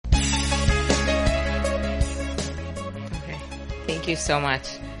Thank you so much.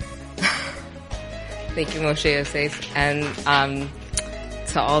 Thank you, Moshe Yosef. And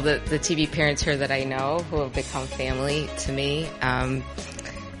to all the TV parents here that I know who have become family to me, and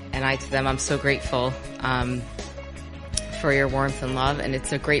I to them, I'm so grateful for your warmth and love. And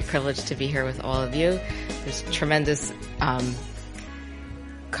it's a great privilege to be here with all of you. There's tremendous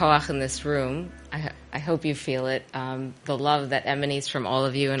koach in this room. I hope you feel it. The love that emanates from all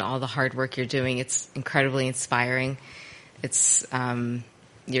of you and all the hard work you're doing. It's incredibly inspiring. It's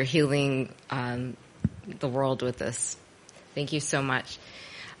you're healing the world with this. Thank you so much.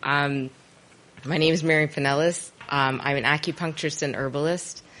 My name is Miriam Pineles. I'm an acupuncturist and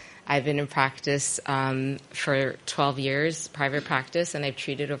herbalist. I've been in practice for 12 years, private practice, and I've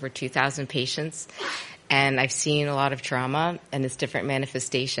treated over 2,000 patients. And I've seen a lot of trauma and its different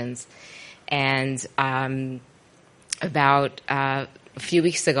manifestations. And about a few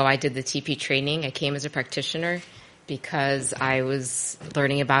weeks ago, I did the TP training. I came as a practitioner because I was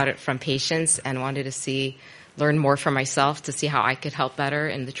learning about it from patients and wanted to learn more for myself to see how I could help better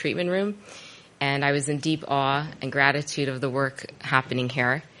in the treatment room. And I was in deep awe and gratitude of the work happening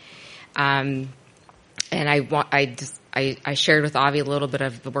here. And I shared with Avi a little bit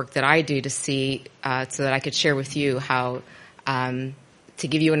of the work that I do to see, so that I could share with you how, to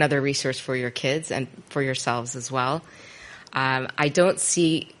give you another resource for your kids and for yourselves as well. I don't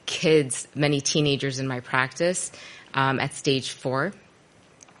see many teenagers in my practice, at stage 4.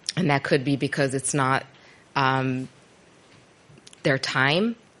 And that could be because it's not, their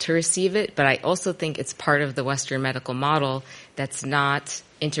time to receive it, but I also think it's part of the Western medical model that's not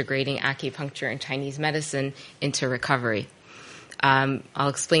integrating acupuncture and Chinese medicine into recovery. I'll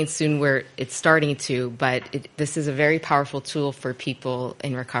explain soon where it's starting to, but this is a very powerful tool for people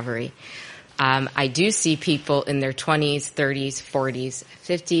in recovery. I do see people in their 20s, 30s, 40s,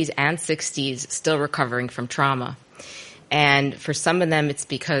 50s, and 60s still recovering from trauma. And for some of them, it's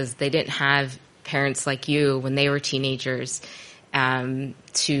because they didn't have parents like you when they were teenagers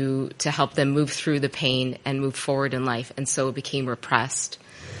to help them move through the pain and move forward in life, and so it became repressed.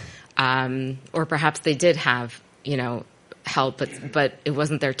 Or perhaps they did have, help, but it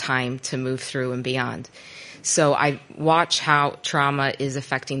wasn't their time to move through and beyond. So I watch how trauma is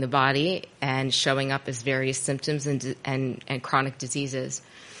affecting the body and showing up as various symptoms and chronic diseases.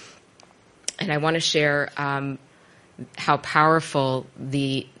 And I want to share how powerful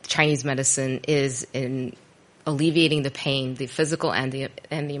the Chinese medicine is in alleviating the pain, the physical and the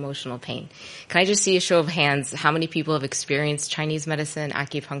emotional pain. Can I just see a show of hands? How many people have experienced Chinese medicine,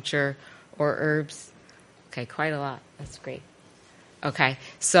 acupuncture, or herbs? Okay, quite a lot. That's great. Okay,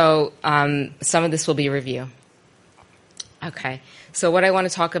 so some of this will be a review. Okay, so what I want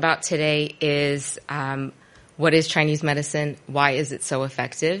to talk about today is what is Chinese medicine? Why is it so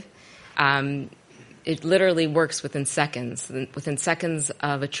effective? It literally works within seconds. Within seconds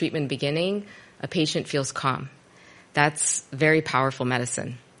of a treatment beginning, a patient feels calm. That's very powerful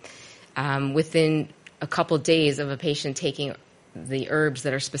medicine. Within a couple days of a patient taking the herbs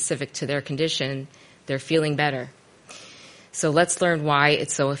that are specific to their condition, they're feeling better. So let's learn why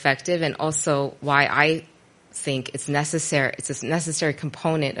it's so effective and also why I think it's necessary. It's a necessary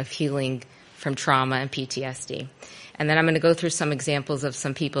component of healing from trauma and PTSD. And then I'm going to go through some examples of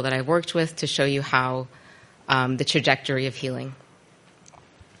some people that I've worked with to show you how the trajectory of healing.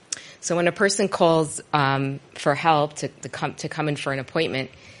 So when a person calls for help to come in for an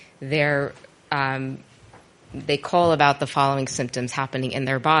appointment, they call about the following symptoms happening in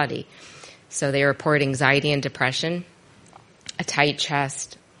their body. So they report anxiety and depression, a tight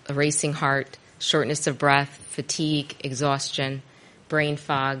chest, a racing heart, shortness of breath, fatigue, exhaustion, brain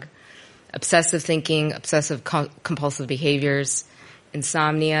fog, obsessive thinking, obsessive compulsive behaviors,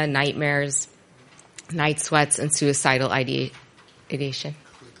 insomnia, nightmares, night sweats, and suicidal ideation.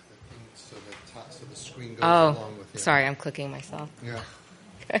 So the screen goes along with it. Sorry, I'm clicking myself. Yeah.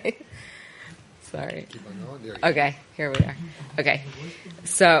 Okay. Sorry. Keep on going. There you go. Okay, here we are. Okay,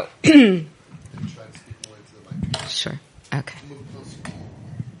 so. And try to speak more into the mic. Sure. Okay. Move closer. Okay.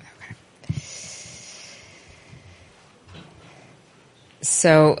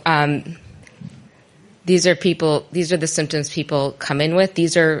 So these are the symptoms people come in with.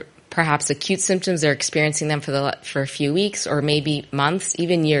 These are perhaps acute symptoms. They're experiencing them for a few weeks or maybe months,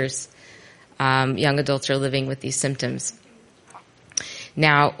 even years. Young adults are living with these symptoms.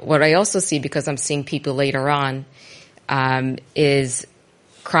 Now, what I also see, because I'm seeing people later on, is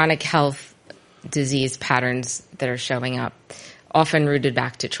chronic health disease patterns that are showing up, often rooted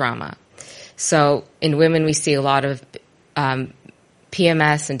back to trauma. So in women, we see a lot of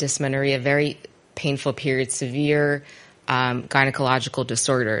PMS and dysmenorrhea, very painful periods, severe gynecological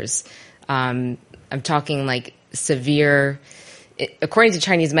disorders. I'm talking like severe according to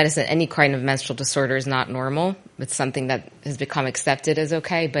Chinese medicine, any kind of menstrual disorder is not normal. It's something that has become accepted as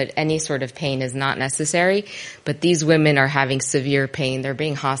okay, but any sort of pain is not necessary. But these women are having severe pain. They're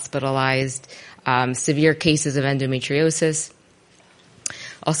being hospitalized, severe cases of endometriosis,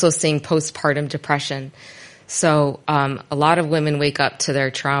 also seeing postpartum depression. So a lot of women wake up to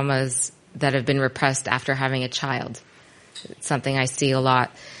their traumas that have been repressed after having a child. It's something I see a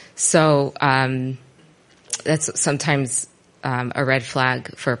lot. So that's sometimes a red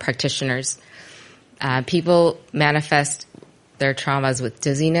flag for practitioners. People manifest their traumas with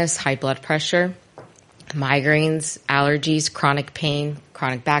dizziness, high blood pressure, migraines, allergies, chronic pain,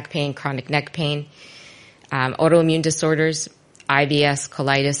 chronic back pain, chronic neck pain, autoimmune disorders, IBS,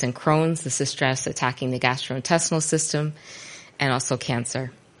 colitis, and Crohn's. This is stress attacking the gastrointestinal system, and also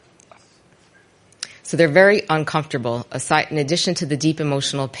cancer. So they're very uncomfortable. In addition to the deep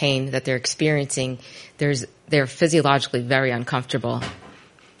emotional pain that they're experiencing, they're physiologically very uncomfortable.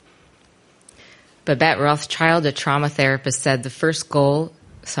 Babette Rothschild, a trauma therapist, said the first goal,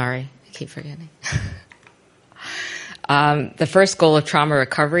 sorry, I keep forgetting. The first goal of trauma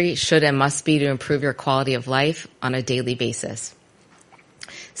recovery should and must be to improve your quality of life on a daily basis.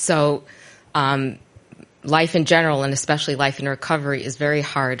 So, life in general, and especially life in recovery, is very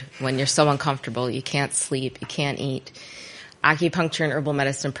hard when you're so uncomfortable. You can't sleep, you can't eat. Acupuncture and herbal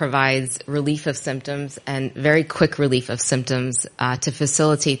medicine provides relief of symptoms and very quick relief of symptoms to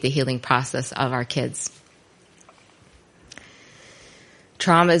facilitate the healing process of our kids.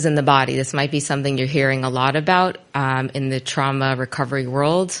 Trauma is in the body. This might be something you're hearing a lot about in the trauma recovery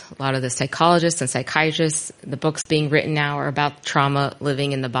world. A lot of the psychologists and psychiatrists, the books being written now are about trauma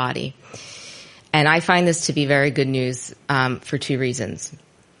living in the body. And I find this to be very good news for two reasons.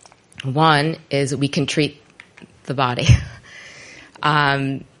 One is we can treat the body.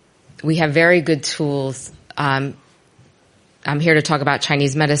 We have very good tools. I'm here to talk about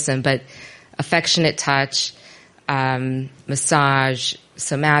Chinese medicine, but affectionate touch, massage,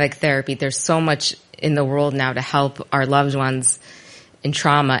 somatic therapy. There's so much in the world now to help our loved ones in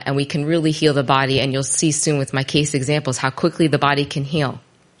trauma, and we can really heal the body. And you'll see soon with my case examples how quickly the body can heal.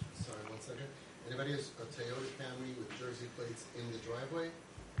 Sorry, 1 second. Anybody has a Toyota Camry with Jersey plates in the driveway?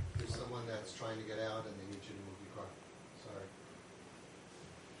 There's someone that's trying to get out and they need you to move your car. Sorry.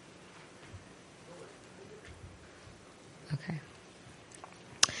 Okay.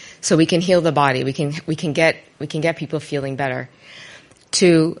 So we can heal the body. We can get people feeling better.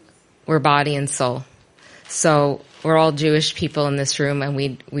 Two, we're body and soul. So we're all Jewish people in this room, and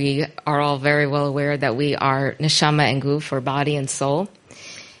we are all very well aware that we are neshama and guf, or body and soul.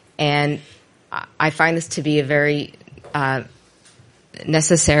 And I find this to be a very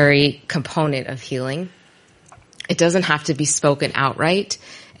necessary component of healing. It doesn't have to be spoken outright.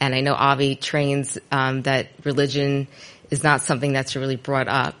 And I know Avi trains that religion is not something that's really brought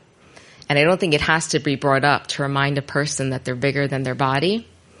up. And I don't think it has to be brought up to remind a person that they're bigger than their body,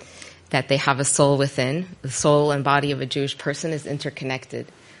 that they have a soul within. The soul and body of a Jewish person is interconnected.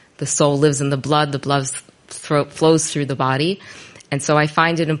 The soul lives in the blood flows through the body. And so I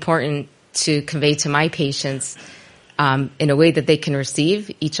find it important to convey to my patients in a way that they can receive,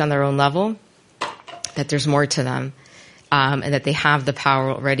 each on their own level, that there's more to them, and that they have the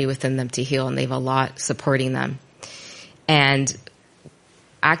power already within them to heal, and they have a lot supporting them. And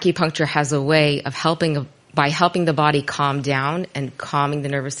acupuncture has a way of helping the body calm down and calming the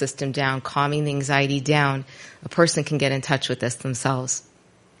nervous system down, calming the anxiety down. A person can get in touch with this themselves.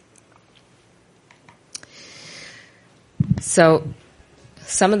 So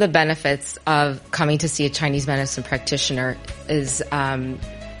some of the benefits of coming to see a Chinese medicine practitioner is the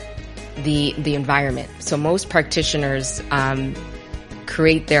environment. So most practitioners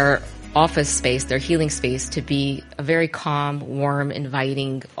create their office space, their healing space, to be a very calm, warm,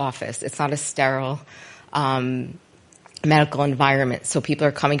 inviting office. It's not a sterile medical environment. So people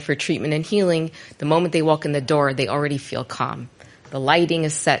are coming for treatment and healing. The moment they walk in the door, they already feel calm. The lighting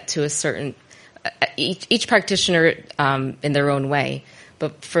is set to a certain, each practitioner in their own way.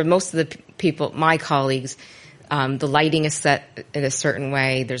 But for most of the people, my colleagues, the lighting is set in a certain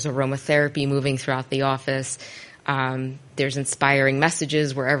way. There's aromatherapy moving throughout the office. There's inspiring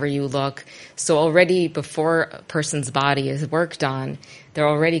messages wherever you look. So already before a person's body is worked on, they're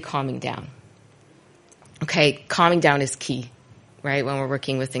already calming down. Okay, calming down is key, right, when we're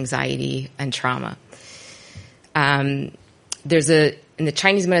working with anxiety and trauma. In the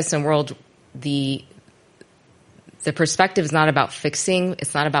Chinese medicine world, the perspective is not about fixing.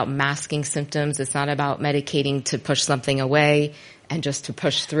 It's not about masking symptoms. It's not about medicating to push something away and just to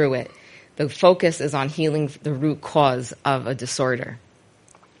push through it. The focus is on healing the root cause of a disorder.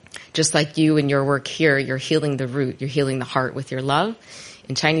 Just like you in your work here, you're healing the root. You're healing the heart with your love.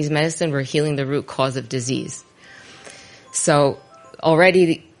 In Chinese medicine, we're healing the root cause of disease. So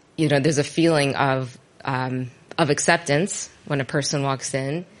already, there's a feeling of acceptance when a person walks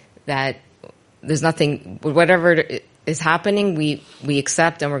in, that there's nothing, whatever is happening, we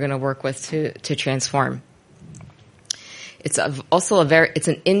accept and we're going to work with to transform. It's also it's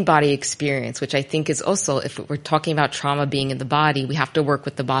an in-body experience, which I think is also, if we're talking about trauma being in the body, we have to work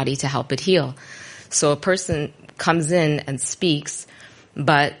with the body to help it heal. So a person comes in and speaks,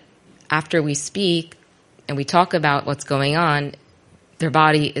 but after we speak and we talk about what's going on, their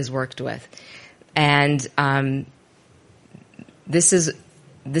body is worked with. And this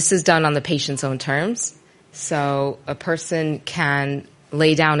is done on the patient's own terms. So a person can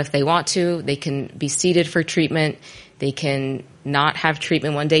lay down if they want to. They can be seated for treatment. They can not have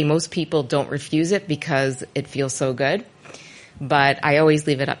treatment one day. Most people don't refuse it because it feels so good. But I always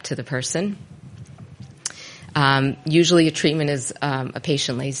leave it up to the person. Usually a treatment is a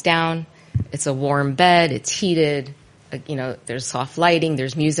patient lays down. It's a warm bed. It's heated. There's soft lighting.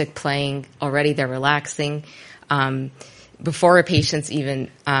 There's music playing. Already they're relaxing. Before a patient's even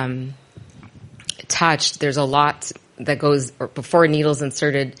touched, there's a lot that goes, or before a needle's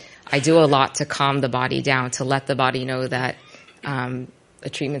inserted, I do a lot to calm the body down, to let the body know that a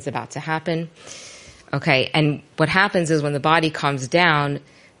treatment's about to happen. Okay, and what happens is when the body calms down,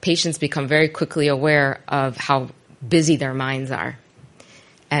 patients become very quickly aware of how busy their minds are.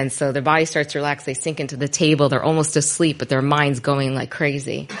 And so their body starts to relax, they sink into the table, they're almost asleep, but their mind's going like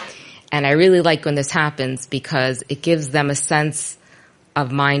crazy. And I really like when this happens because it gives them a sense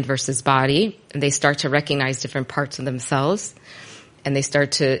of mind versus body, and they start to recognize different parts of themselves, and they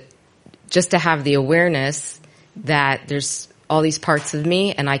start to have the awareness that there's all these parts of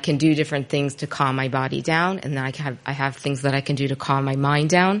me, and I can do different things to calm my body down, and then I have things that I can do to calm my mind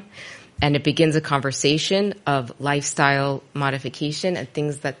down. And it begins a conversation of lifestyle modification and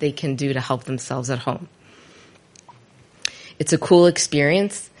things that they can do to help themselves at home. It's a cool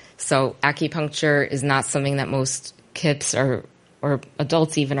experience. So acupuncture is not something that most kids or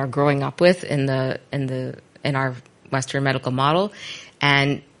adults even are growing up with in our Western medical model.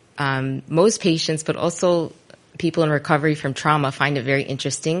 And most patients, but also people in recovery from trauma, find it very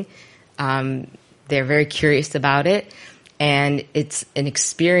interesting. They're very curious about it. And it's an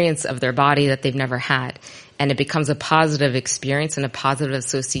experience of their body that they've never had. And it becomes a positive experience and a positive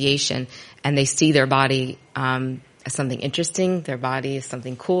association. And they see their body as something interesting, their body as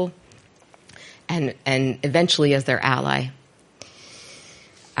something cool, and eventually as their ally.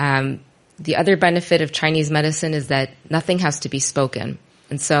 The other benefit of Chinese medicine is that nothing has to be spoken.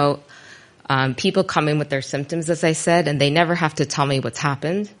 And so people come in with their symptoms, as I said, and they never have to tell me what's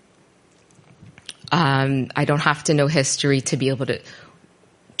happened. I don't have to know history to be able to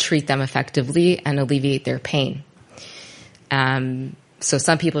treat them effectively and alleviate their pain. So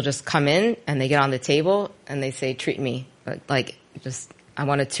some people just come in and they get on the table and they say, treat me. I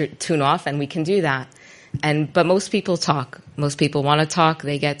want to tune off, and we can do that. But most people talk. Most people want to talk.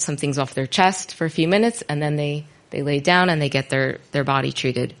 They get some things off their chest for a few minutes, and then they lay down and they get their body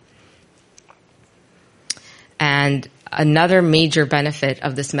treated. And another major benefit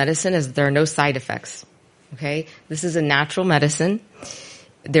of this medicine is there are no side effects. Okay? This is a natural medicine.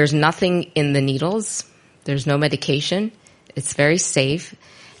 There's nothing in the needles. There's no medication. It's very safe.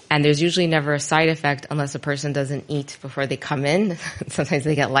 And there's usually never a side effect unless a person doesn't eat before they come in. Sometimes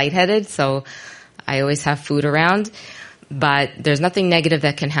they get lightheaded, so I always have food around. But there's nothing negative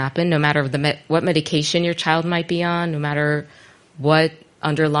that can happen, no matter what medication your child might be on, no matter what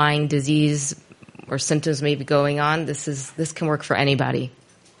underlying disease or symptoms may be going on. This can work for anybody.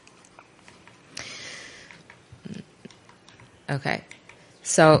 Okay.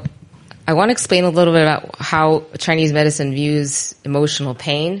 So I want to explain a little bit about how Chinese medicine views emotional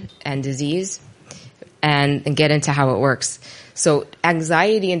pain and disease and get into how it works. So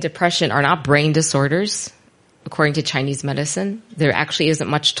anxiety and depression are not brain disorders, according to Chinese medicine. There actually isn't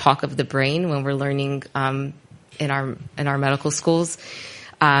much talk of the brain when we're learning in our medical schools.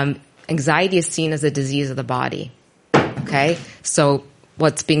 Anxiety is seen as a disease of the body. Okay? So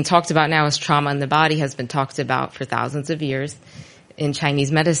what's being talked about now as trauma in the body has been talked about for thousands of years in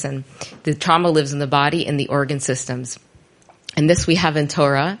Chinese medicine. The trauma lives in the body and the organ systems. And this we have in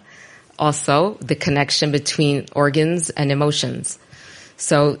Torah also, the connection between organs and emotions.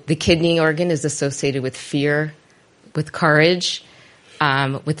 So the kidney organ is associated with fear, with courage,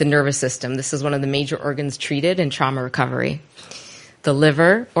 with the nervous system. This is one of the major organs treated in trauma recovery. The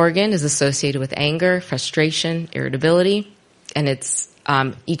liver organ is associated with anger, frustration, irritability, and it's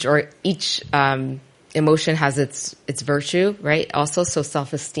each emotion has its virtue, right? Also, so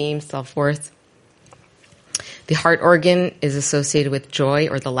self-esteem, self-worth. The heart organ is associated with joy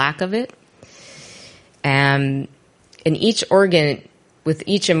or the lack of it. And in each organ, with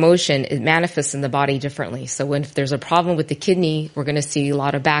each emotion, it manifests in the body differently. So if there's a problem with the kidney, we're going to see a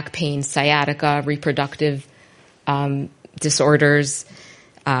lot of back pain, sciatica, reproductive disorders,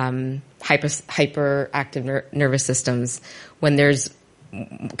 hyperactive nervous systems. When there's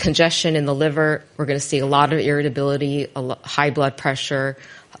congestion in the liver, we're going to see a lot of irritability, high blood pressure,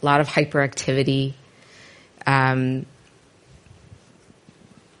 a lot of hyperactivity.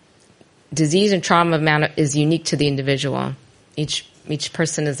 Disease and trauma is unique to the individual. Each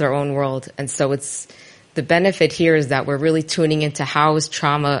person is their own world. And so the benefit here is that we're really tuning into how is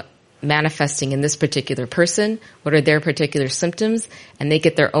trauma manifesting in this particular person, what are their particular symptoms, and they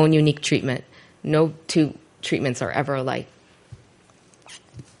get their own unique treatment. No two treatments are ever alike.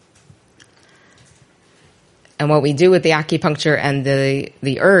 And what we do with the acupuncture and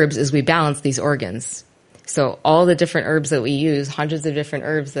the herbs is we balance these organs. So all the different herbs that we use, hundreds of different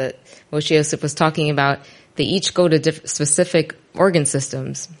herbs that Moshe Yosef was talking about, they each go to specific organ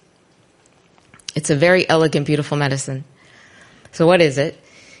systems. It's a very elegant, beautiful medicine. So what is it?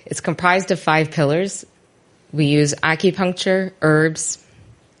 It's comprised of 5 pillars. We use acupuncture, herbs,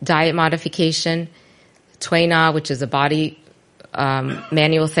 diet modification, Tuina, which is a body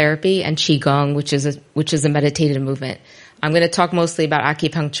manual therapy, and Qigong, which is a meditative movement. I'm going to talk mostly about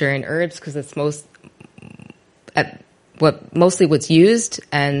acupuncture and herbs because it's mostly what's used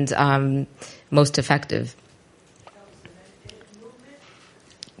and most effective.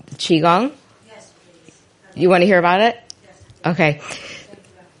 Qigong? Yes, please. You want to hear about it? Yes. Okay.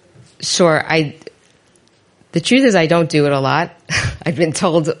 Sure. The truth is I don't do it a lot. I've been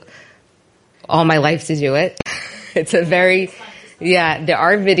told all my life to do it. It's a very, there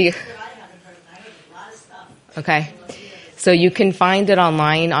are videos. Okay. So you can find it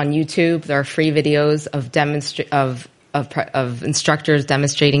online on YouTube. There are free videos of instructors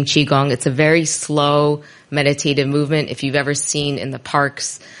demonstrating Qigong. It's a very slow meditative movement. If you've ever seen in the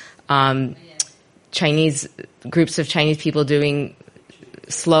parks, Chinese groups of Chinese people doing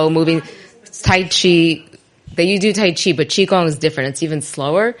slow moving Tai Chi. They do Tai Chi, but Qigong is different. It's even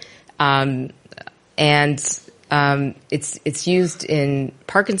slower. And it's used in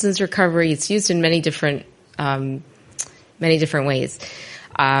Parkinson's recovery. It's used in many different ways.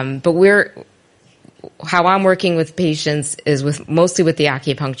 But how I'm working with patients is mostly with the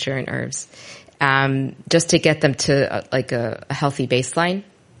acupuncture and herbs, just to get them to a healthy baseline.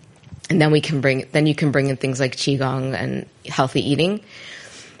 And then you can bring in things like Qigong and healthy eating.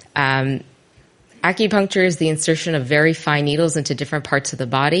 Acupuncture is the insertion of very fine needles into different parts of the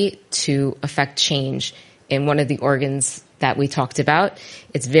body to affect change in one of the organs that we talked about.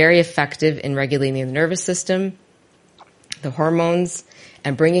 It's very effective in regulating the nervous system, the hormones,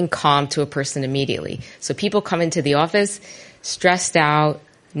 and bringing calm to a person immediately. So people come into the office stressed out,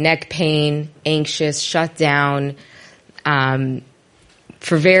 neck pain, anxious, shut down,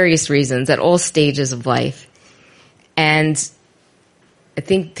 for various reasons at all stages of life. And I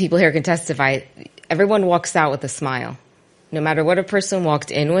think people here can testify, everyone walks out with a smile. No matter what a person walked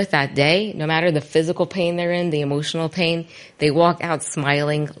in with that day, no matter the physical pain they're in, the emotional pain, they walk out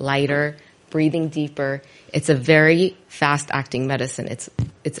smiling, lighter, breathing deeper. It's a very fast-acting medicine. It's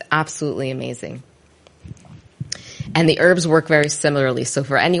absolutely amazing. And the herbs work very similarly. So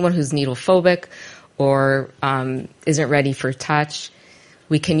for anyone who's needle phobic or isn't ready for touch,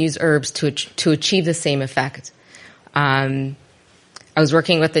 we can use herbs to achieve the same effect. I was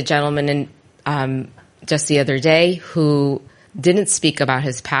working with a gentleman just the other day who didn't speak about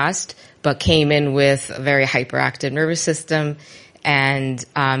his past, but came in with a very hyperactive nervous system and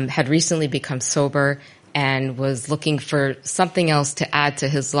had recently become sober and was looking for something else to add to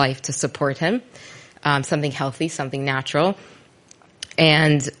his life to support him, something healthy, something natural.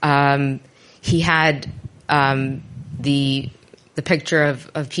 And he had the picture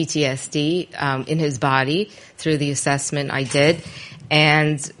of PTSD in his body through the assessment I did.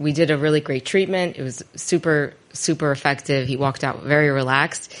 And we did a really great treatment. It was super, super effective. He walked out very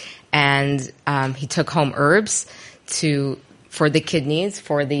relaxed. And he took home herbs for the kidneys,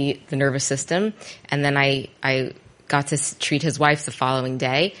 for the nervous system. And then I got to treat his wife the following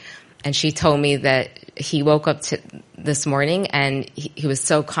day. And she told me that he woke up this morning and he was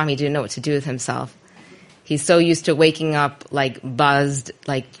so calm he didn't know what to do with himself. He's so used to waking up like buzzed,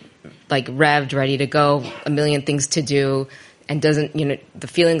 like revved, ready to go, a million things to do, and doesn't, the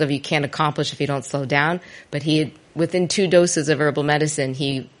feeling of you can't accomplish if you don't slow down. But he had, within 2 doses of herbal medicine,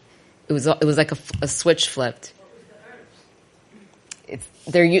 it was like a switch flipped.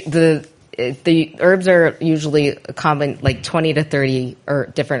 The the herbs are usually a common, like 20 to 30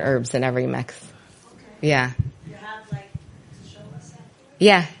 different herbs in every mix. Okay. Yeah. You have to show us that?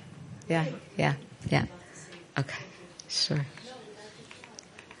 Yeah. Okay. Sure.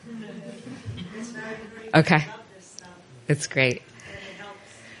 Okay. It's great.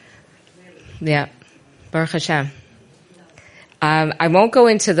 Yeah. Baruch Hashem. I won't go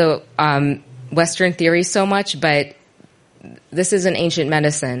into the Western theory so much, but this is an ancient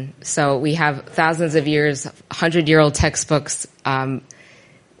medicine. So we have thousands of years, 100-year-old textbooks, and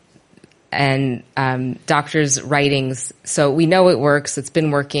doctors' writings. So we know it works. It's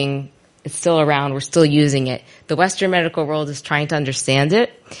been working. It's still around. We're still using it. The Western medical world is trying to understand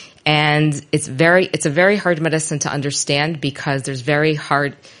it. And it's a very hard medicine to understand because there's very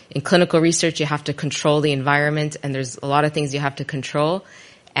hard, in clinical research, you have to control the environment and there's a lot of things you have to control.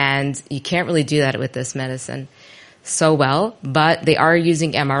 And you can't really do that with this medicine so well, but they are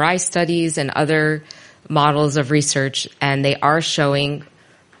using MRI studies and other models of research, and they are showing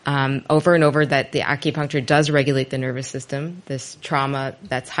over and over that the acupuncture does regulate the nervous system, this trauma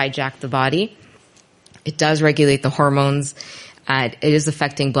that's hijacked the body. It does regulate the hormones. It is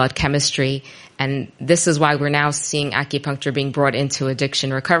affecting blood chemistry, and this is why we're now seeing acupuncture being brought into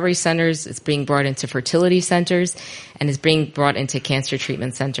addiction recovery centers. It's being brought into fertility centers, and it's being brought into cancer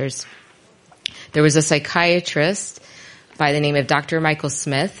treatment centers. There was a psychiatrist by the name of Dr. Michael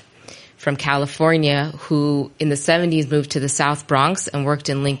Smith from California who in the 70s moved to the South Bronx and worked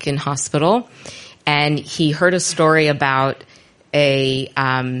in Lincoln Hospital. And he heard a story about a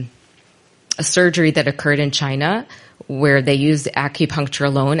surgery that occurred in China where they used acupuncture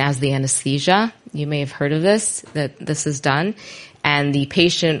alone as the anesthesia. You may have heard of this, that this is done. And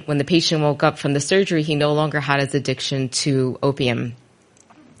when the patient woke up from the surgery, he no longer had his addiction to opium.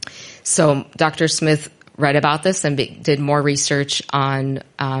 So Dr. Smith read about this and did more research on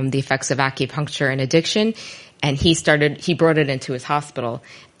the effects of acupuncture and addiction, and he brought it into his hospital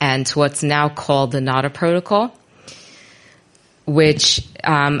and to what's now called the NADA protocol, which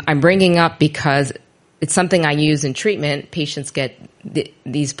I'm bringing up because it's something I use in treatment. Patients get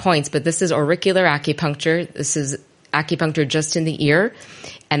these points, but this is auricular acupuncture. This is acupuncture just in the ear.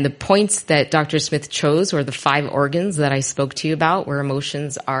 And the points that Dr. Smith chose were the 5 organs that I spoke to you about, where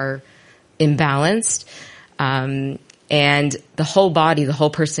emotions are imbalanced. And the whole body, the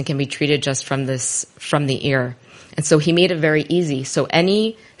whole person can be treated just from the ear. And so he made it very easy. So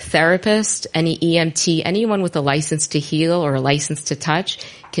any therapist, any EMT, anyone with a license to heal or a license to touch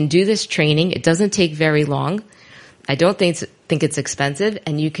can do this training. It doesn't take very long. I don't think it's expensive,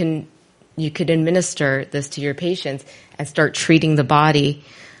 and you could administer this to your patients and start treating the body.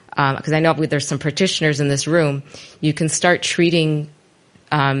 Because I know there's some practitioners in this room. You can start treating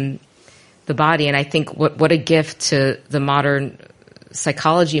the body, and I think what a gift to the modern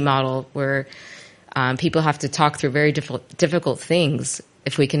psychology model where people have to talk through very difficult things.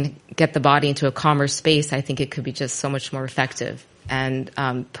 If we can get the body into a calmer space, I think it could be just so much more effective and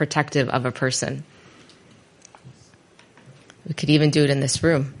protective of a person. We could even do it in this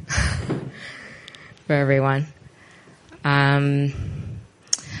room for everyone.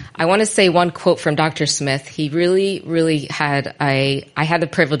 I want to say one quote from Dr. Smith. He really, really had I had the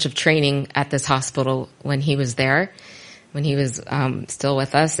privilege of training at this hospital when he was there, when he was still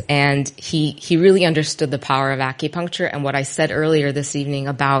with us, and he really understood the power of acupuncture and what I said earlier this evening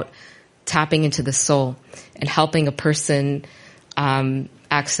about tapping into the soul and helping a person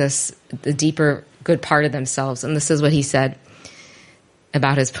access the deeper good part of themselves. And this is what he said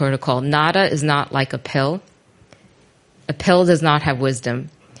about his protocol. Nada is not like a pill. A pill does not have wisdom,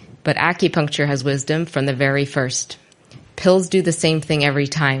 but acupuncture has wisdom from the very first. Pills do the same thing every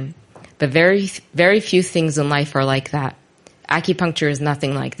time, but very, very few things in life are like that. Acupuncture is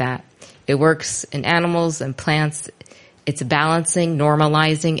nothing like that. It works in animals and plants. It's balancing,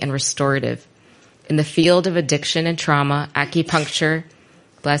 normalizing, and restorative. In the field of addiction and trauma, acupuncture,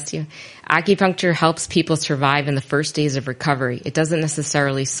 bless you, acupuncture helps people survive in the first days of recovery. It doesn't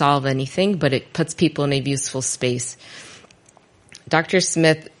necessarily solve anything, but it puts people in a useful space. Dr.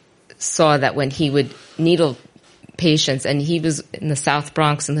 Smith saw that when he would needle patients, and he was in the South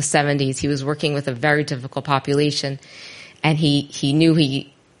Bronx in the 70s, he was working with a very difficult population, and he knew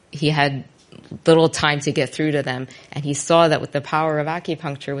he had little time to get through to them, and he saw that with the power of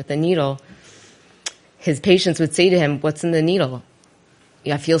acupuncture, with the needle, his patients would say to him, "What's in the needle?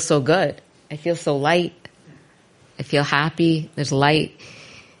 I feel so good. I feel so light. I feel happy. There's light."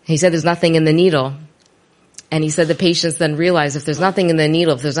 And he said, "There's nothing in the needle." And he said the patients then realize if there's nothing in the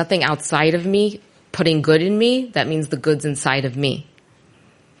needle, if there's nothing outside of me putting good in me, that means the good's inside of me.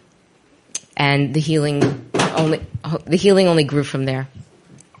 And the healing only grew from there.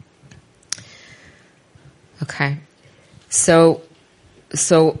 Okay. So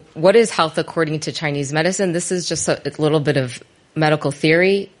what is health according to Chinese medicine? This is just a little bit of medical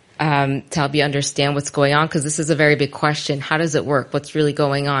theory to help you understand what's going on, because this is a very big question. How does it work? What's really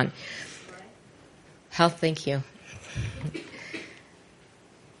going on? Health, thank you.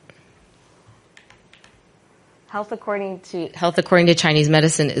 Health according to Chinese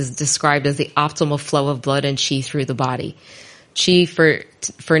medicine is described as the optimal flow of blood and qi through the body. Qi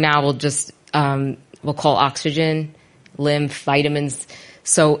for now we'll call oxygen, lymph, vitamins.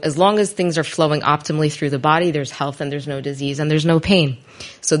 So as long as things are flowing optimally through the body, there's health and there's no disease and there's no pain.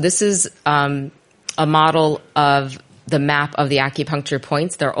 So this is a model of the map of the acupuncture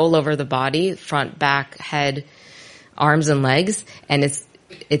points. They're all over the body, front, back, head, arms, and legs. And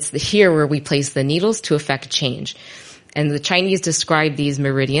it's here where we place the needles to affect change. And the Chinese describe these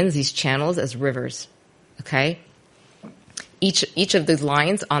meridians, these channels, as rivers. Okay? Each of these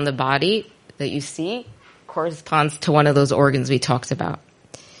lines on the body that you see corresponds to one of those organs we talked about.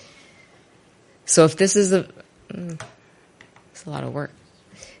 So if this is it's a lot of work.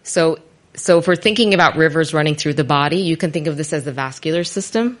 So if we're thinking about rivers running through the body, you can think of this as the vascular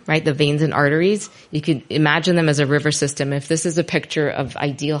system, right? The veins and arteries. You can imagine them as a river system. If this is a picture of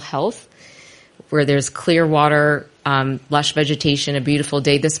ideal health, where there's clear water, lush vegetation, a beautiful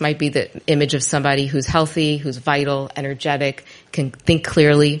day, this might be the image of somebody who's healthy, who's vital, energetic, can think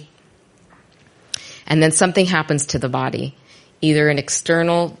clearly. And then something happens to the body, either an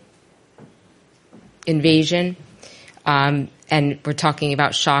external invasion, and we're talking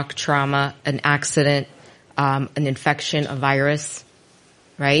about shock, trauma, an accident, an infection, a virus,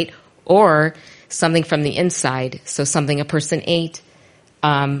 right? Or something from the inside. So something a person ate,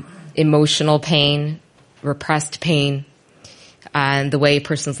 emotional pain, repressed pain, and the way a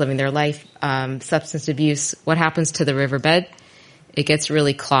person's living their life, substance abuse. What happens to the riverbed? It gets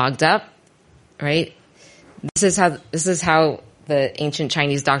really clogged up, right? This is how the ancient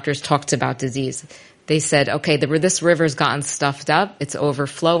Chinese doctors talked about disease. They said, okay, this river's gotten stuffed up. It's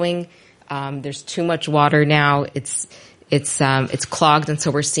overflowing. There's too much water now. It's clogged, and so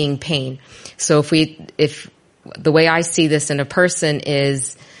we're seeing pain. So if the way I see this in a person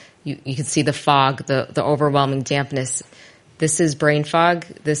is, you can see the fog, the overwhelming dampness. This is brain fog.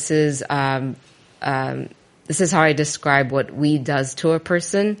 This is how I describe what weed does to a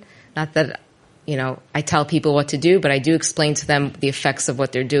person. Not that, I tell people what to do, but I do explain to them the effects of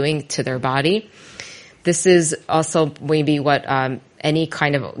what they're doing to their body. This is also maybe what any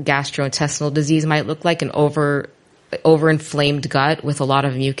kind of gastrointestinal disease might look like, an overinflamed gut with a lot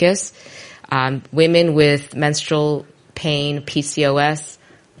of mucus. Women with menstrual pain, PCOS,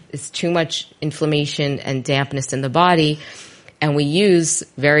 is too much inflammation and dampness in the body, and we use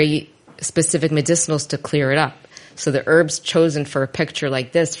very specific medicinals to clear it up. So the herbs chosen for a picture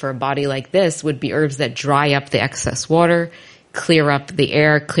like this, for a body like this, would be herbs that dry up the excess water, clear up the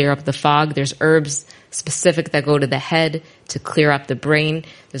air, clear up the fog. There's herbs specific that go to the head to clear up the brain.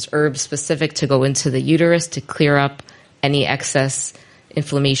 There's herbs specific to go into the uterus to clear up any excess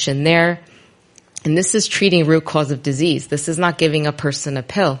inflammation there. And this is treating root cause of disease. This is not giving a person a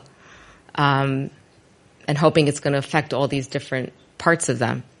pill and hoping it's going to affect all these different parts of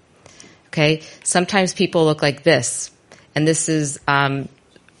them. Okay? Sometimes people look like this. And this is,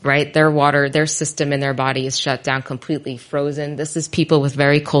 right, their system in their body is shut down, completely frozen. This is people with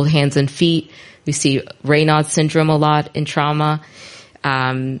very cold hands and feet. We see Raynaud syndrome a lot in trauma,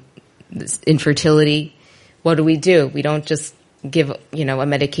 infertility. What do? We don't just give, a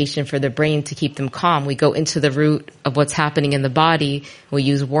medication for the brain to keep them calm. We go into the root of what's happening in the body. We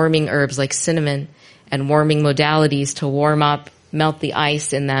use warming herbs like cinnamon and warming modalities to warm up, melt the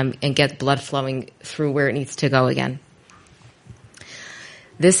ice in them, and get blood flowing through where it needs to go again.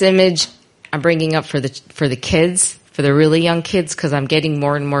 This image I'm bringing up for the kids, for the really young kids, because I'm getting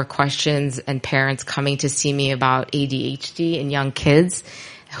more and more questions and parents coming to see me about ADHD in young kids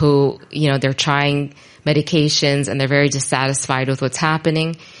who, they're trying medications and they're very dissatisfied with what's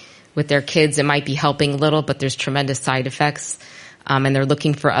happening with their kids. It might be helping a little, but there's tremendous side effects, and they're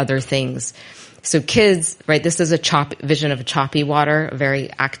looking for other things. So kids, right, this is a vision of a choppy water, a very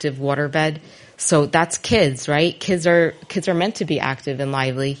active waterbed. So that's kids, right? Kids are meant to be active and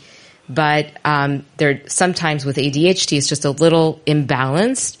lively, but they're sometimes with ADHD, it's just a little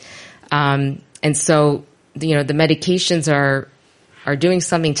imbalanced. And so, the medications are doing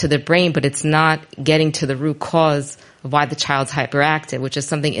something to the brain, but it's not getting to the root cause of why the child's hyperactive, which is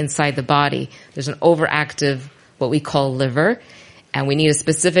something inside the body. There's an overactive, what we call liver, and we need a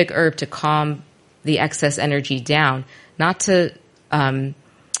specific herb to calm the excess energy down, not to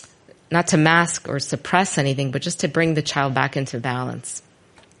mask or suppress anything, but just to bring the child back into balance.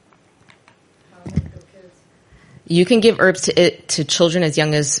 You can give herbs to children as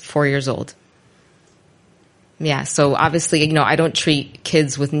young as 4 years old. Yeah, so obviously, I don't treat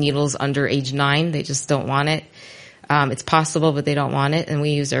kids with needles under age 9. They just don't want it. It's possible, but they don't want it, and we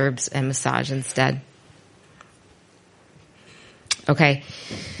use herbs and massage instead. Okay,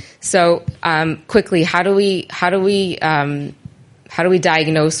 so quickly, how do we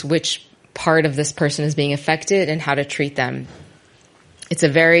diagnose which part of this person is being affected and how to treat them? It's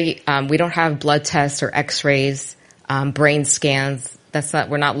we don't have blood tests or X-rays, brain scans.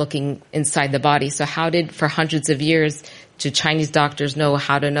 We're not looking inside the body. So for hundreds of years, did Chinese doctors know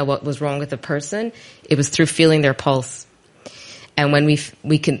how to know what was wrong with a person? It was through feeling their pulse. And when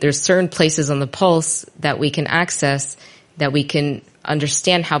there's certain places on the pulse that we can access, that we can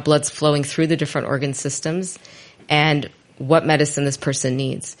understand how blood's flowing through the different organ systems and what medicine this person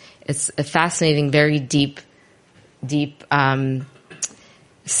needs. It's a fascinating, very deep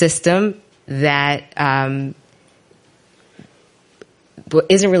system that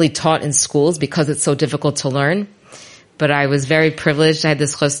isn't really taught in schools because it's so difficult to learn. But I was very privileged. I had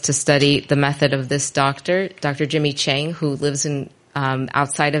this chus to study the method of this doctor, Dr. Jimmy Chang, who lives in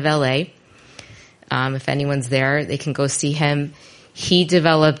outside of LA. If anyone's there, they can go see him. He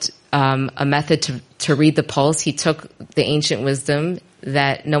developed a method to read the pulse. He took the ancient wisdom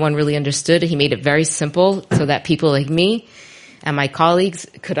that no one really understood. He made it very simple so that people like me and my colleagues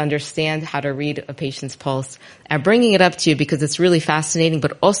could understand how to read a patient's pulse. I'm bringing it up to you because it's really fascinating,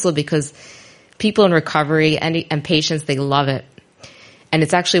 but also because people in recovery and patients, they love it. And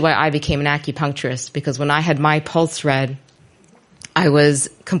it's actually why I became an acupuncturist, because when I had my pulse read, I was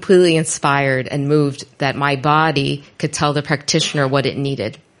completely inspired and moved that my body could tell the practitioner what it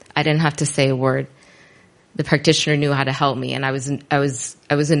needed. I didn't have to say a word. The practitioner knew how to help me, and I was in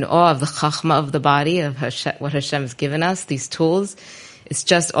awe of the chachma of the body, of what Hashem has given us, these tools. It's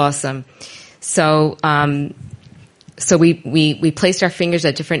just awesome. So we placed our fingers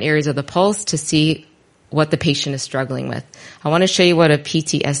at different areas of the pulse to see what the patient is struggling with. I want to show you what a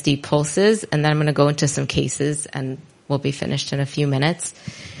PTSD pulse is, and then I'm going to go into some cases, and we'll be finished in a few minutes.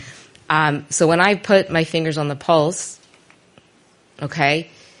 So when I put my fingers on the pulse, okay,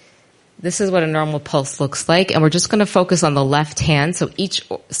 this is what a normal pulse looks like, and we're just going to focus on the left hand.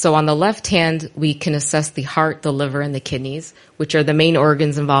 So on the left hand, we can assess the heart, the liver, and the kidneys, which are the main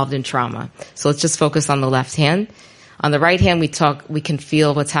organs involved in trauma. So let's just focus on the left hand. On the right hand, we can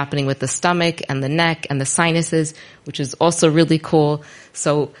feel what's happening with the stomach and the neck and the sinuses, which is also really cool.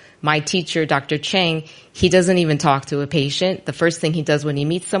 So my teacher, Dr. Chang, he doesn't even talk to a patient. The first thing he does when he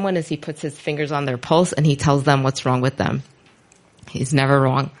meets someone is he puts his fingers on their pulse and he tells them what's wrong with them. He's never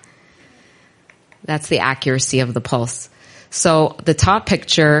wrong. That's the accuracy of the pulse. So the top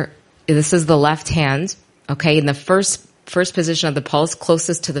picture, this is the left hand. Okay, in the first position of the pulse,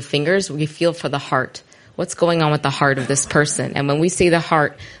 closest to the fingers, we feel for the heart. What's going on with the heart of this person? And when we say the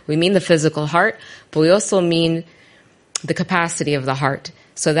heart, we mean the physical heart, but we also mean the capacity of the heart.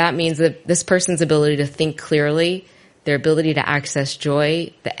 So that means that this person's ability to think clearly, their ability to access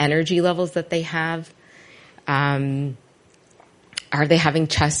joy, the energy levels that they have, are they having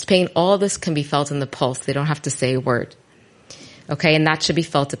chest pain? All this can be felt in the pulse. They don't have to say a word. Okay, and that should be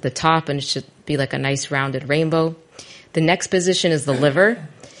felt at the top, and it should be like a nice rounded rainbow. The next position is the liver.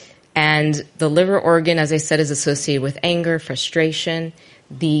 And the liver organ, as I said, is associated with anger, frustration,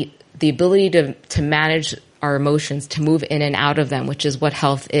 the ability to manage our emotions, to move in and out of them, which is what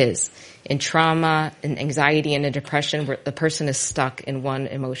health is. In trauma, in anxiety, and in depression, where the person is stuck in one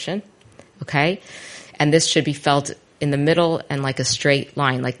emotion. Okay? And this should be felt in the middle and like a straight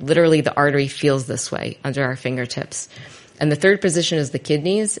line, like literally the artery feels this way under our fingertips. And the third position is the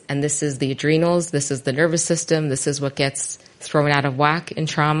kidneys, and this is the adrenals, this is the nervous system, this is what gets thrown out of whack in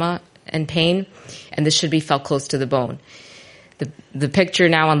trauma and pain, and this should be felt close to the bone. The picture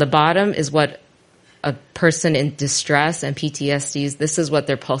now on the bottom is what a person in distress and PTSDs, this is what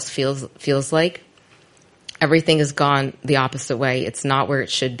their pulse feels like. Everything has gone the opposite way. It's not where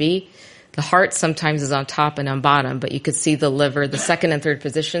it should be. The heart sometimes is on top and on bottom, but you could see the liver, the second and third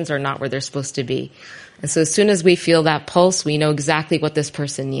positions are not where they're supposed to be. And so as soon as we feel that pulse, we know exactly what this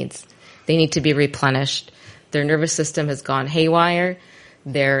person needs. They need to be replenished. Their nervous system has gone haywire.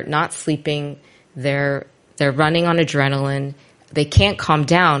 They're not sleeping. They're running on adrenaline. They can't calm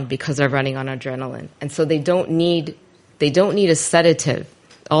down because they're running on adrenaline. And so they don't need a sedative.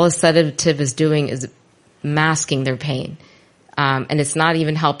 All a sedative is doing is masking their pain. And it's not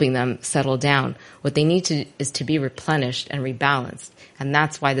even helping them settle down. What they need is to be replenished and rebalanced. And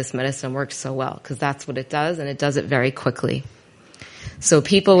that's why this medicine works so well, because that's what it does, and it does it very quickly. So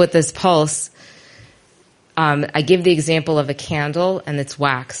people with this pulse, I give the example of a candle and its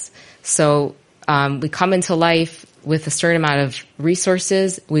wax. So we come into life, with a certain amount of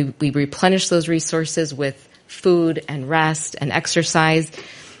resources. We replenish those resources with food and rest and exercise.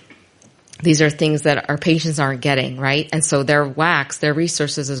 These are things that our patients aren't getting, right? And so their wax, their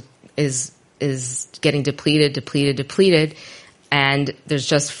resources is getting depleted, and there's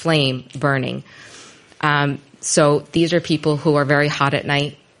just flame burning. So these are people who are very hot at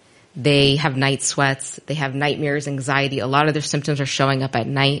night. They have night sweats. They have nightmares, anxiety. A lot of their symptoms are showing up at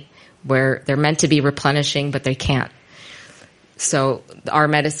night where they're meant to be replenishing, but they can't. So our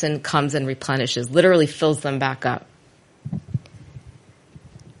medicine comes and replenishes, literally fills them back up.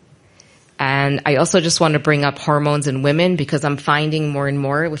 And I also just want to bring up hormones in women, because I'm finding more and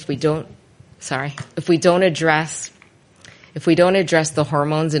more if we don't address the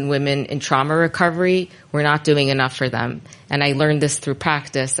hormones in women in trauma recovery, we're not doing enough for them. And I learned this through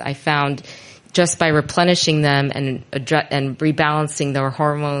practice. I found just by replenishing them and rebalancing their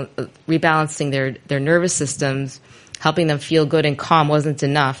hormone, rebalancing their nervous systems, helping them feel good and calm wasn't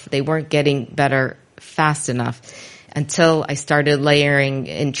enough. They weren't getting better fast enough until I started layering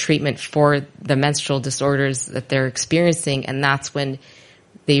in treatment for the menstrual disorders that they're experiencing, and that's when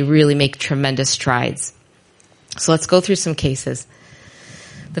they really make tremendous strides. So let's go through some cases.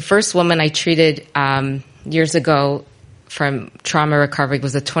 The first woman I treated years ago from trauma recovery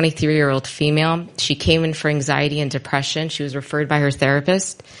was a 23-year-old female. She came in for anxiety and depression. She was referred by her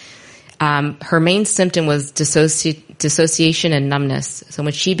therapist. Her main symptom was dissociation and numbness. So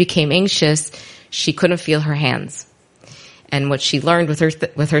when she became anxious, she couldn't feel her hands. And what she learned with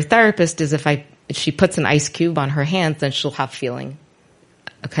her therapist is if she puts an ice cube on her hands, then she'll have feeling.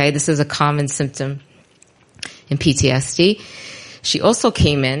 Okay, this is a common symptom in PTSD. She also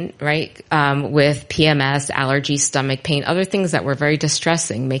came in, right, with PMS, allergy, stomach pain, other things that were very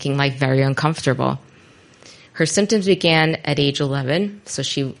distressing, making life very uncomfortable. Her symptoms began at age 11, so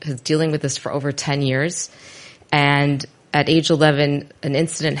she was dealing with this for over 10 years. And at age 11, an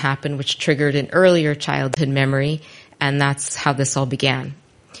incident happened which triggered an earlier childhood memory, and that's how this all began.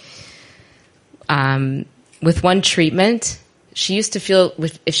 With one treatment, she used to feel,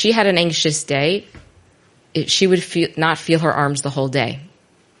 if she had an anxious day, she would not feel her arms the whole day.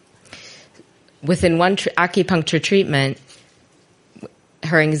 Within one acupuncture treatment,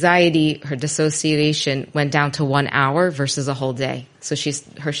 her anxiety, her dissociation went down to 1 hour versus a whole day. So she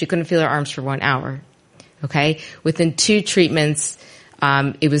couldn't feel her arms for 1 hour. Okay? Within 2 treatments,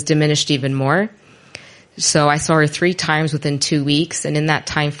 it was diminished even more. So I saw her 3 times within 2 weeks, and in that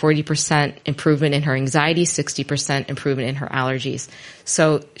time, 40% improvement in her anxiety, 60% improvement in her allergies.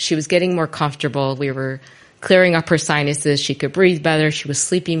 So she was getting more comfortable. We were clearing up her sinuses. She could breathe better. She was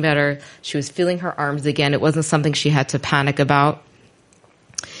sleeping better. She was feeling her arms again. It wasn't something she had to panic about.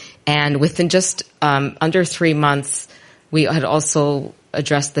 And within just under 3 months, we had also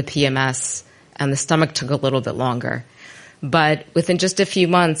addressed the PMS, and the stomach took a little bit longer. But within just a few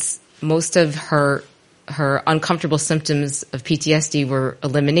months, most of her uncomfortable symptoms of PTSD were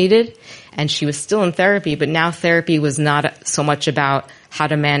eliminated, and she was still in therapy, but now therapy was not so much about how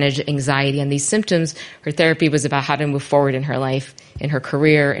to manage anxiety and these symptoms. Her therapy was about how to move forward in her life, in her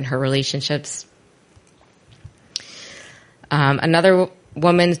career, in her relationships. Another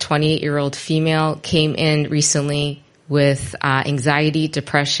woman, 28-year-old female, came in recently with anxiety,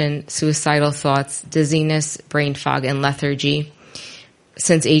 depression, suicidal thoughts, dizziness, brain fog, and lethargy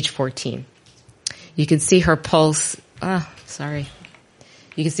since age 14. You can see her pulse. You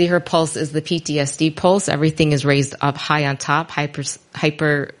can see her pulse is the PTSD pulse. Everything is raised up high on top,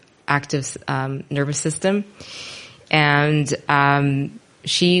 hyperactive nervous system. And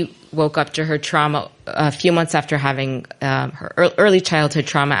she woke up to her trauma a few months after having her early childhood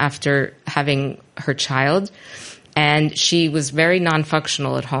trauma after having her child. And she was very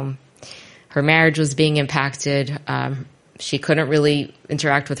non-functional at home. Her marriage was being impacted. She couldn't really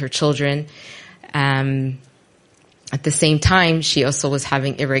interact with her children. At the same time, she also was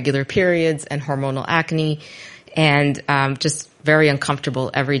having irregular periods and hormonal acne, and just very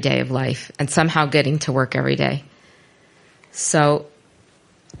uncomfortable every day of life, and somehow getting to work every day. So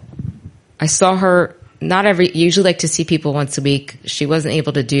I saw her usually like to see people once a week. She wasn't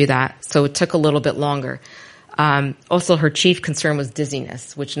able to do that, so it took a little bit longer. Also, her chief concern was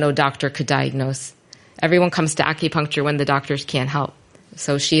dizziness, which no doctor could diagnose. Everyone comes to acupuncture when the doctors can't help.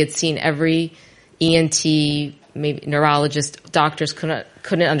 So she had seen every ENT, maybe neurologist, doctors couldn't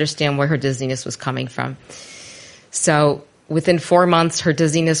understand where her dizziness was coming from. So within 4 months, her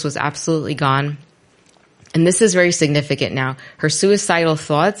dizziness was absolutely gone. And this is very significant now. Her suicidal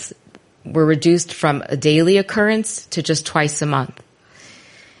thoughts were reduced from a daily occurrence to just twice a month.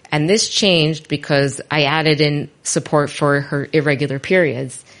 And this changed because I added in support for her irregular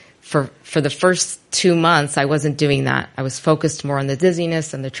periods. for the first 2 months, I wasn't doing that. I was focused more on the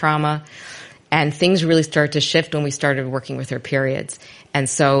dizziness and the trauma. And things really started to shift when we started working with her periods. And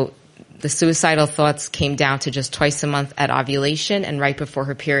so the suicidal thoughts came down to just twice a month at ovulation and right before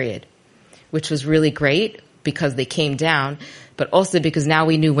her period, which was really great because they came down, but also because now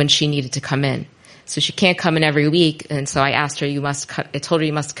we knew when she needed to come in. So she can't come in every week. And so I asked her, I told her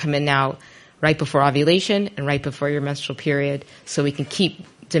you must come in now right before ovulation and right before your menstrual period so we can keep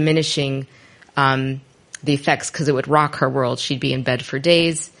diminishing the effects, because it would rock her world. She'd be in bed for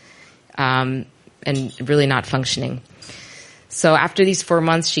days and really not functioning. So after these 4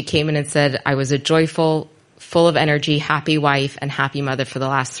 months, she came in and said, I was a joyful, full of energy, happy wife and happy mother for the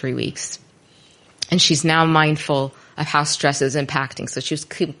last 3 weeks. And she's now mindful of how stress is impacting. So she was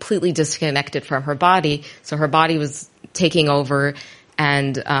completely disconnected from her body. So her body was taking over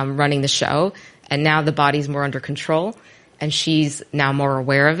and running the show. And now the body's more under control. And she's now more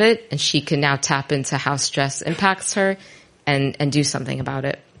aware of it. And she can now tap into how stress impacts her and do something about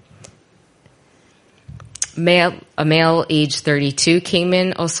it. A male age 32 came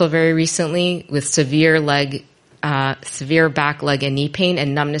in also very recently with severe back, leg, and knee pain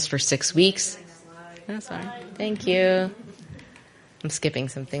and numbness for 6 weeks. Oh, sorry. Thank you. I'm skipping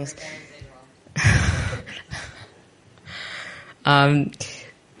some things.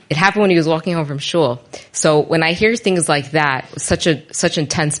 It happened when he was walking home from shul. So when I hear things like that, such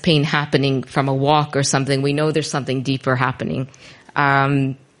intense pain happening from a walk or something, we know there's something deeper happening.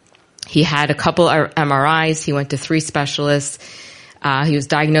 He had a couple MRIs. He went to 3 specialists. He was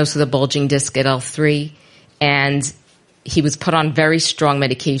diagnosed with a bulging disc at L3, and he was put on very strong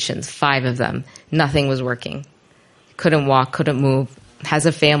medications, 5 of them. Nothing was working. Couldn't walk, couldn't move, has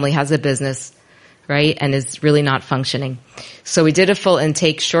a family, has a business, right? And is really not functioning. So we did a full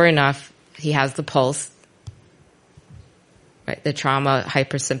intake. Sure enough, he has the pulse, right? The trauma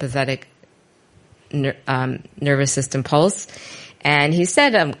hypersympathetic nervous system pulse. And he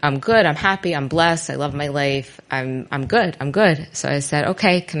said, I'm good, I'm happy, I'm blessed, I love my life, I'm good. So I said,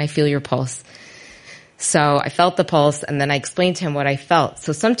 okay, can I feel your pulse? So I felt the pulse, and then I explained to him what I felt.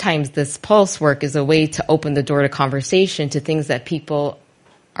 So sometimes this pulse work is a way to open the door to conversation, to things that people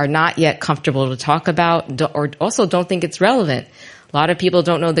are not yet comfortable to talk about, or also don't think it's relevant. A lot of people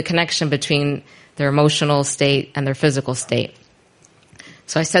don't know the connection between their emotional state and their physical state.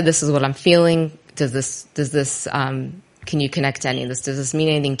 So I said, this is what I'm feeling. Does this can you connect to any of this? Does this mean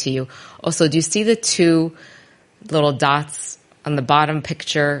anything to you? Also, do you see the 2 little dots on the bottom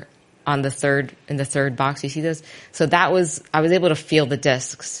picture in the third box? You see those? So I was able to feel the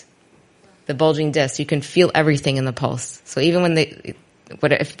discs, the bulging discs. You can feel everything in the pulse. So even if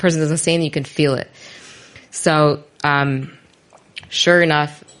a person doesn't say anything, you can feel it. So, sure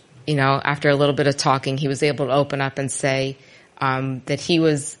enough, after a little bit of talking, he was able to open up and say,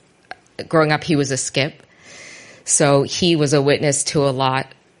 that growing up, he was a skip. So he was a witness to a lot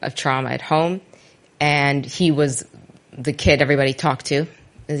of trauma at home, and he was the kid everybody talked to.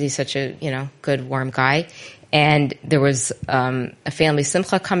 He's such a, good, warm guy. And there was a family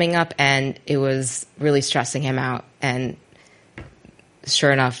simcha coming up, and it was really stressing him out. And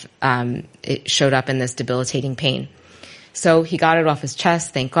sure enough, it showed up in this debilitating pain. So he got it off his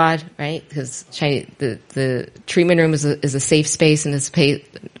chest, thank God, right? Because the treatment room is a safe space in this space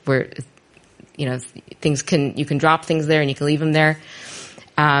where you can drop things there and you can leave them there.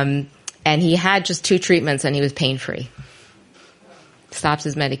 And he had just 2 treatments and he was pain-free. Stops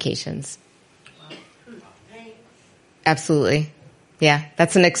his medications. Absolutely. Yeah.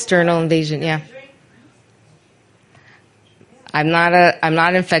 That's an external invasion. Yeah. I'm not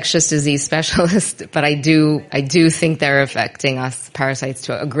an infectious disease specialist, but I do think they're affecting us, parasites,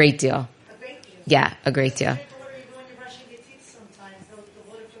 to a great deal. A great deal. Yeah, a great deal. When you're brushing your teeth sometimes, the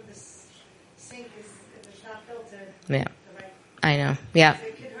water from the sink if it's not filtered. Yeah. The right. I know. Yeah. So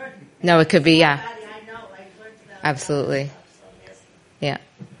it could hurt. No, it could be, yeah. I know. I've learned that. Absolutely. So yes, Yeah.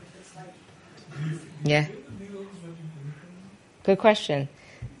 it's like, Yeah. Good question.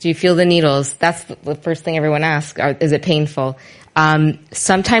 Do you feel the needles? That's the first thing everyone asks. Is it painful?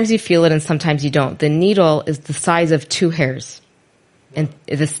 Sometimes you feel it and sometimes you don't. The needle is the size of 2 hairs. And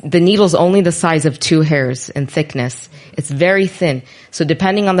the needle's only the size of 2 hairs in thickness. It's very thin. So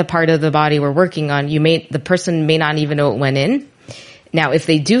depending on the part of the body we're working on, the person may not even know it went in. Now, if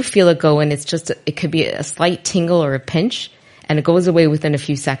they do feel it go in, it could be a slight tingle or a pinch, and it goes away within a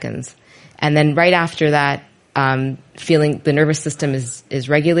few seconds. And then right after that, feeling the nervous system is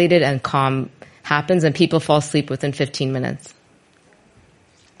regulated and calm happens, and people fall asleep within 15 minutes.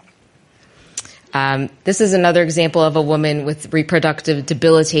 This is another example of a woman with reproductive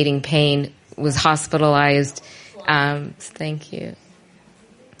debilitating pain, was hospitalized. Thank you.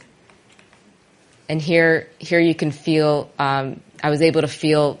 And here you can feel, I was able to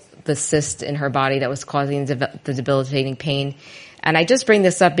feel the cyst in her body that was causing the debilitating pain. And I just bring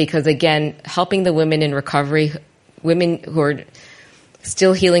this up because, again, helping the women in recovery, women who are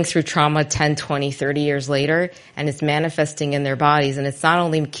still healing through trauma 10, 20, 30 years later, and it's manifesting in their bodies. And it's not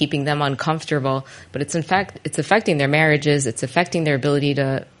only keeping them uncomfortable, but it's affecting their marriages. It's affecting their ability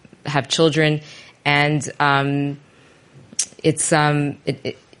to have children. And it's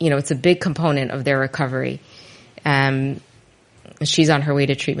a big component of their recovery. She's on her way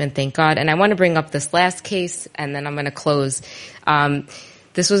to treatment, thank God. And I want to bring up this last case, and then I'm going to close.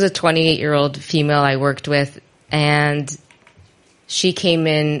 This was a 28-year-old female I worked with, and she came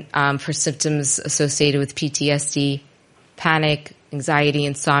in for symptoms associated with PTSD, panic, anxiety,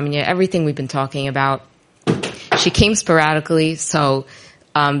 insomnia, everything we've been talking about. She came sporadically, so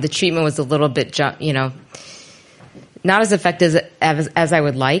the treatment was a little bit, not as effective as I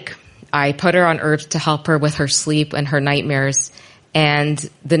would like. I put her on herbs to help her with her sleep and her nightmares. And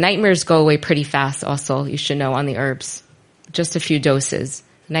the nightmares go away pretty fast also, you should know, on the herbs. Just a few doses.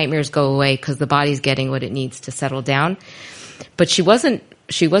 Nightmares go away because the body's getting what it needs to settle down. But she wasn't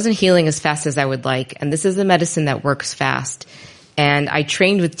healing as fast as I would like. And this is a medicine that works fast. And I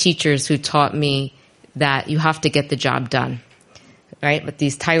trained with teachers who taught me that you have to get the job done. Right? But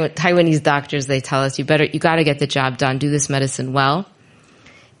these Taiwanese doctors, they tell us, you got to get the job done, do this medicine well.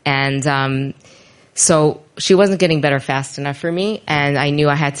 And so she wasn't getting better fast enough for me, and I knew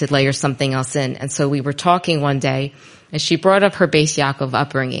I had to layer something else in. And so we were talking one day, and she brought up her Beis Yaakov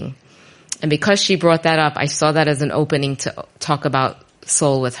upbringing. And because she brought that up, I saw that as an opening to talk about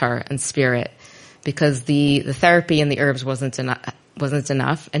soul with her and spirit, because the therapy and the herbs wasn't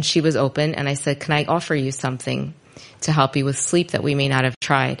enough. And she was open, and I said, can I offer you something to help you with sleep that we may not have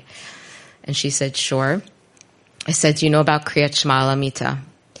tried? And she said, sure. I said, do you know about Kriyat Shema Lamita?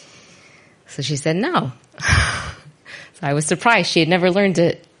 So she said, no. So I was surprised. She had never learned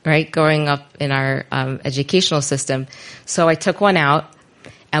it, right, growing up in our educational system. So I took one out,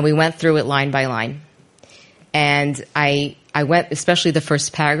 and we went through it line by line. And I went, especially the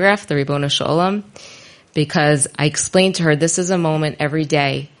first paragraph, the Ribono Shalom, because I explained to her, this is a moment every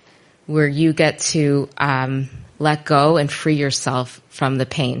day where you get to let go and free yourself from the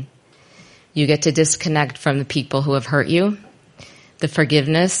pain. You get to disconnect from the people who have hurt you. The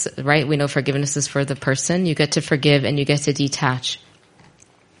forgiveness, right? We know forgiveness is for the person. You get to forgive and you get to detach.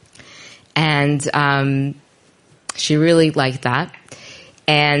 And she really liked that.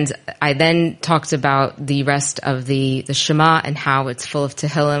 And I then talked about the rest of the Shema and how it's full of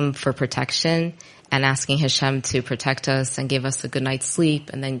Tehillim for protection and asking Hashem to protect us and give us a good night's sleep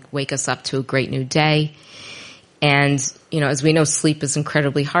and then wake us up to a great new day. And, as we know, sleep is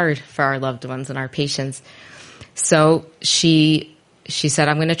incredibly hard for our loved ones and our patients. So she said,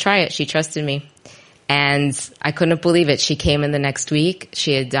 I'm going to try it. She trusted me. And I couldn't believe it. She came in the next week.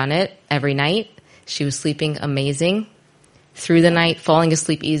 She had done it every night. She was sleeping amazing through the night, falling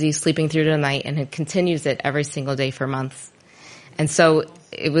asleep easy, sleeping through the night, and it continues it every single day for months. And so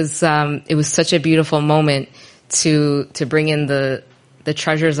it was such a beautiful moment to bring in the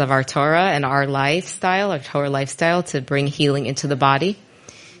treasures of our Torah and our lifestyle, our Torah lifestyle, to bring healing into the body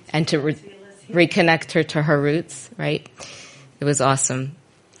and to reconnect her to her roots, right? It was awesome.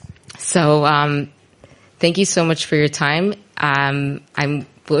 So, thank you so much for your time. I'm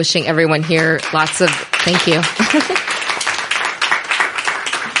wishing everyone here lots of, thank you.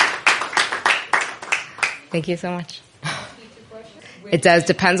 Thank you so much. It does.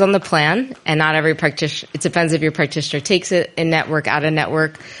 Depends on the plan, and not every practitioner. It depends if your practitioner takes it in network, out of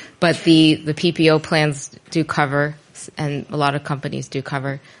network. But the PPO plans do cover, and a lot of companies do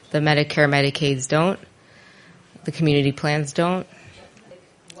cover. The Medicare, Medicaids don't. The community plans don't.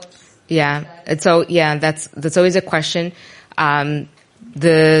 Yeah. And so that's always a question. When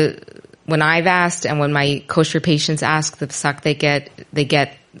I've asked and when my kosher patients ask, the psak they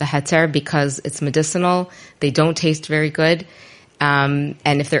get the heter because it's medicinal. They don't taste very good. And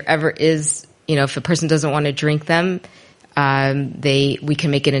if there ever is, if a person doesn't want to drink them, we can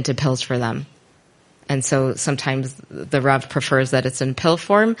make it into pills for them. And so sometimes the Rav prefers that it's in pill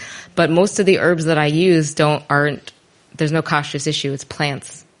form, but most of the herbs that I use there's no kashrus issue. It's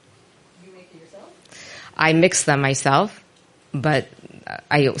plants. You make it yourself? I mix them myself, but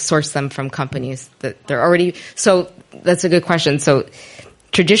I source them from companies that they're already, so that's a good question. So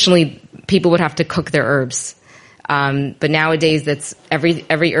traditionally people would have to cook their herbs. But nowadays that's every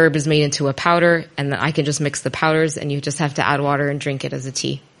herb is made into a powder, and then I can just mix the powders and you just have to add water and drink it as a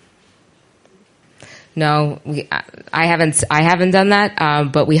tea. No, I haven't done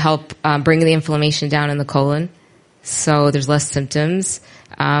that, but we help bring the inflammation down in the colon, so there's less symptoms,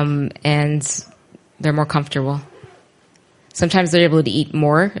 and they're more comfortable. Sometimes they're able to eat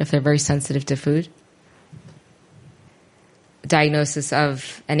more if they're very sensitive to food. Diagnosis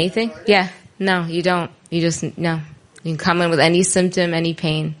of anything? Yeah. No, you don't. You just, no. You can come in with any symptom, any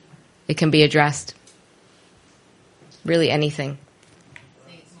pain. It can be addressed. Really anything.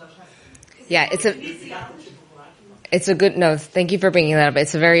 Yeah, it's a good, no, thank you for bringing that up.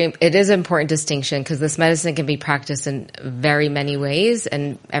 It is an important distinction because this medicine can be practiced in very many ways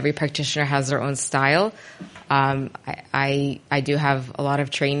and every practitioner has their own style. I do have a lot of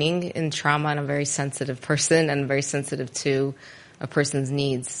training in trauma and I'm a very sensitive person and very sensitive to a person's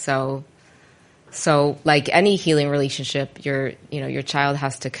needs. So like any healing relationship, your child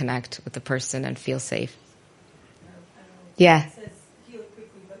has to connect with the person and feel safe. Yeah.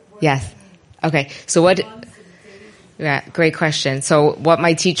 Yes. Okay. So yeah, great question. So what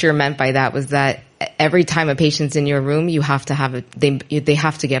my teacher meant by that was that every time a patient's in your room, you have to have they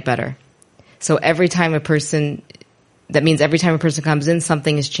have to get better. So every time a person comes in,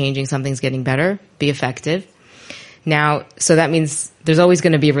 something is changing, something's getting better, be effective. Now, so that means there's always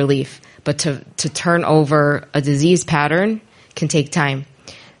going to be relief, but to turn over a disease pattern can take time.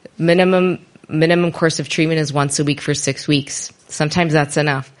 Minimum course of treatment is once a week for 6 weeks. Sometimes that's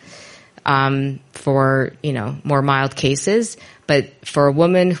enough. For, more mild cases, but for a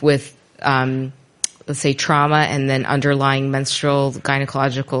woman with, let's say trauma and then underlying menstrual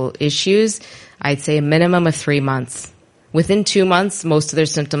gynecological issues, I'd say a minimum of 3 months. Within 2 months, most of their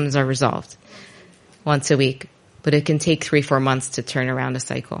symptoms are resolved once a week, but it can take 3-4 months to turn around a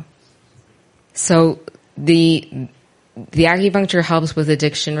cycle. So the acupuncture helps with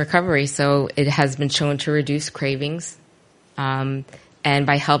addiction recovery. So it has been shown to reduce cravings, and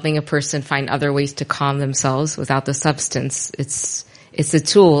by helping a person find other ways to calm themselves without the substance, it's a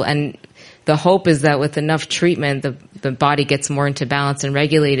tool. And the hope is that with enough treatment, the body gets more into balance and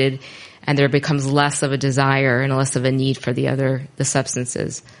regulated, and there becomes less of a desire and less of a need for the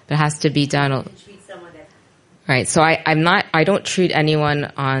substances. But it has to be done. Right. So I don't treat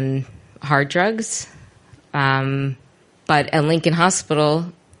anyone on hard drugs. But at Lincoln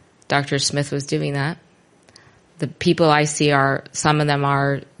Hospital, Dr. Smith was doing that. The people I see some of them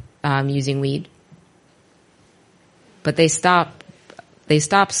are using weed, but they stop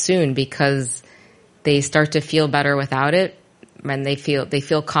soon because they start to feel better without it, and they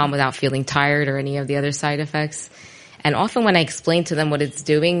feel calm without feeling tired or any of the other side effects. And often when I explain to them what it's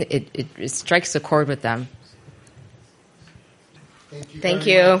doing, it strikes a chord with them. Thank you. Thank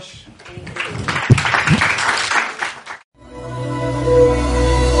very you. much.